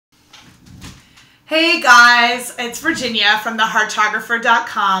Hey guys, it's Virginia from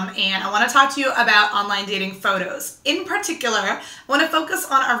theheartographer.com, and I want to talk to you about online dating photos. In particular, I want to focus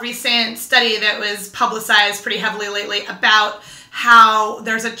on a recent study that was publicized pretty heavily lately about how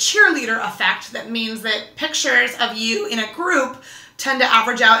there's a cheerleader effect. That means that pictures of you in a group tend to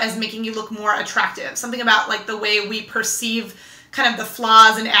average out as making you look more attractive. Something about like the way we perceive kind of the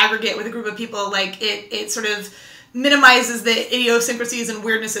flaws in aggregate with a group of people, like it sort of minimizes the idiosyncrasies and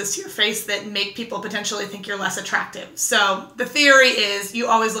weirdnesses to your face that make people potentially think you're less attractive. So the theory is you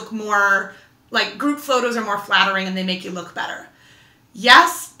always look more, like group photos are more flattering and they make you look better.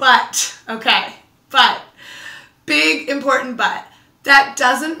 Yes, but, okay, but, big important but, that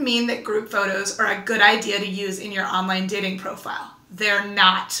doesn't mean that group photos are a good idea to use in your online dating profile. They're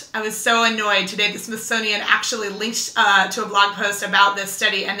not. I was so annoyed today. The Smithsonian actually linked to a blog post about this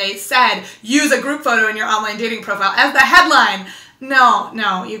study, and they said, use a group photo in your online dating profile as the headline.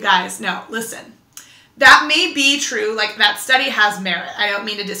 No, you guys, no, listen. That may be true, like that study has merit. I don't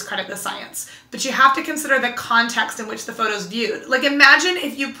mean to discredit the science, but you have to consider the context in which the photo's viewed. Like imagine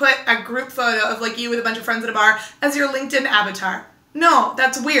if you put a group photo of like you with a bunch of friends at a bar as your LinkedIn avatar. No,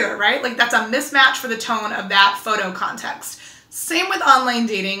 that's weird, right? Like that's a mismatch for the tone of that photo context. Same with online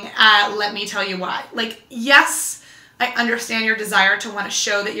dating. Let me tell you why. Like, yes, I understand your desire to want to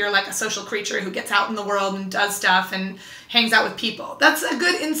show that you're like a social creature who gets out in the world and does stuff and hangs out with people. That's a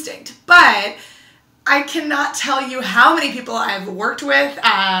good instinct. But I cannot tell you how many people I've worked with,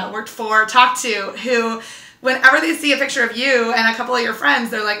 worked for, talked to, who whenever they see a picture of you and a couple of your friends,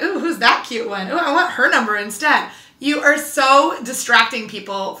 they're like, ooh, who's that cute one? Ooh, I want her number instead. You are so distracting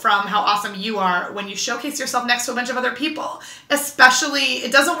people from how awesome you are when you showcase yourself next to a bunch of other people. Especially,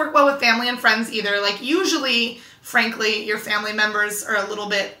 it doesn't work well with family and friends either. Like usually, frankly, your family members are a little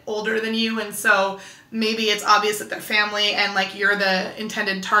bit older than you, and so maybe it's obvious that they're family and like you're the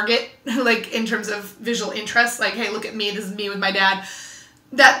intended target, like in terms of visual interest. Like, hey, look at me, this is me with my dad.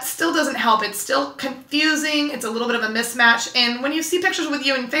 That still doesn't help. It's still confusing. It's a little bit of a mismatch. And when you see pictures with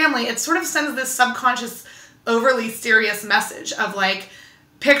you and family, it sort of sends this subconscious overly serious message of like,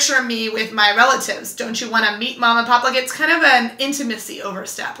 picture me with my relatives. Don't you want to meet mom and pop? Like it's kind of an intimacy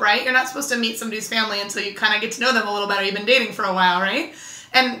overstep, right? You're not supposed to meet somebody's family until you kind of get to know them a little better. You've been dating for a while, right?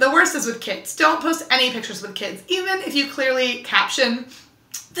 And the worst is with kids. Don't post any pictures with kids. Even if you clearly caption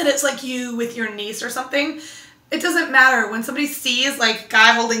that it's like you with your niece or something, it doesn't matter. When somebody sees like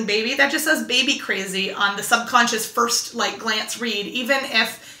guy holding baby, that just says baby crazy on the subconscious first like glance read, even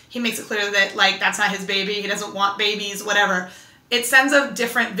if he makes it clear that like that's not his baby, he doesn't want babies, whatever. It sends a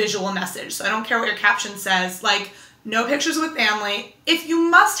different visual message. So I don't care what your caption says, like no pictures with family. If you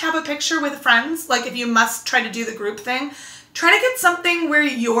must have a picture with friends, like if you must try to do the group thing, try to get something where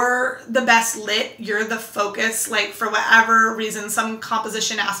you're the best lit, you're the focus, like for whatever reason, some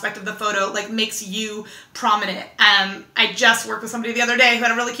composition aspect of the photo like makes you prominent. I just worked with somebody the other day who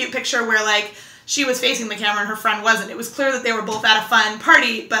had a really cute picture where like she was facing the camera and her friend wasn't. It was clear that they were both at a fun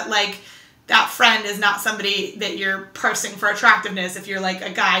party, but like that friend is not somebody that you're parsing for attractiveness if you're like a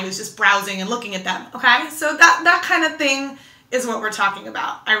guy who's just browsing and looking at them, okay? So that kind of thing is what we're talking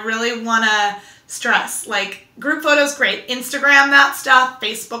about. I really want to stress, like group photos, great. Instagram that stuff,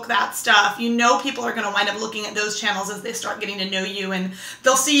 Facebook that stuff. You know people are going to wind up looking at those channels as they start getting to know you, and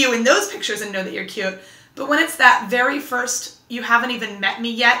they'll see you in those pictures and know that you're cute. But when it's that very first, you haven't even met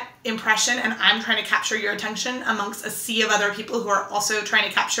me yet impression, and I'm trying to capture your attention amongst a sea of other people who are also trying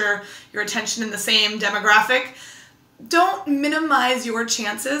to capture your attention in the same demographic, don't minimize your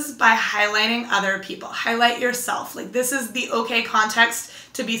chances by highlighting other people. Highlight yourself. Like this is the okay context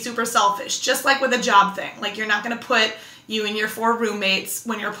to be super selfish, just like with a job thing. Like you're not going to put you and your 4 roommates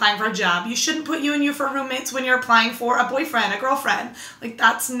when you're applying for a job. You shouldn't put you and your 4 roommates when you're applying for a boyfriend, a girlfriend. Like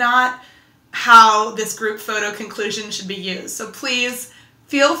that's not how this group photo conclusion should be used. So please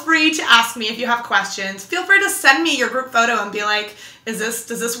feel free to ask me if you have questions. Feel free to send me your group photo and be like, does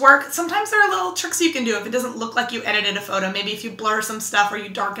this work? Sometimes there are little tricks you can do if it doesn't look like you edited a photo. Maybe if you blur some stuff or you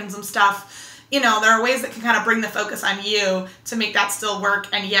darken some stuff. You know, there are ways that can kind of bring the focus on you to make that still work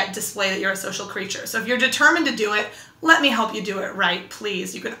and yet display that you're a social creature. So if you're determined to do it, let me help you do it right,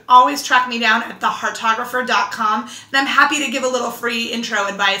 please. You can always track me down at theheartographer.com, and I'm happy to give a little free intro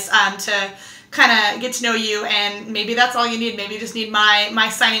advice to kind of get to know you, and maybe that's all you need. Maybe you just need my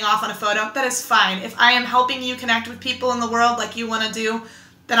signing off on a photo. That is fine. If I am helping you connect with people in the world like you want to do,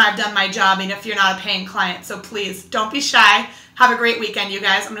 then I've done my job, even if you're not a paying client. So please, don't be shy. Have a great weekend, you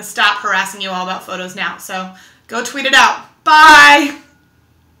guys. I'm going to stop harassing you all about photos now. So go tweet it out. Bye!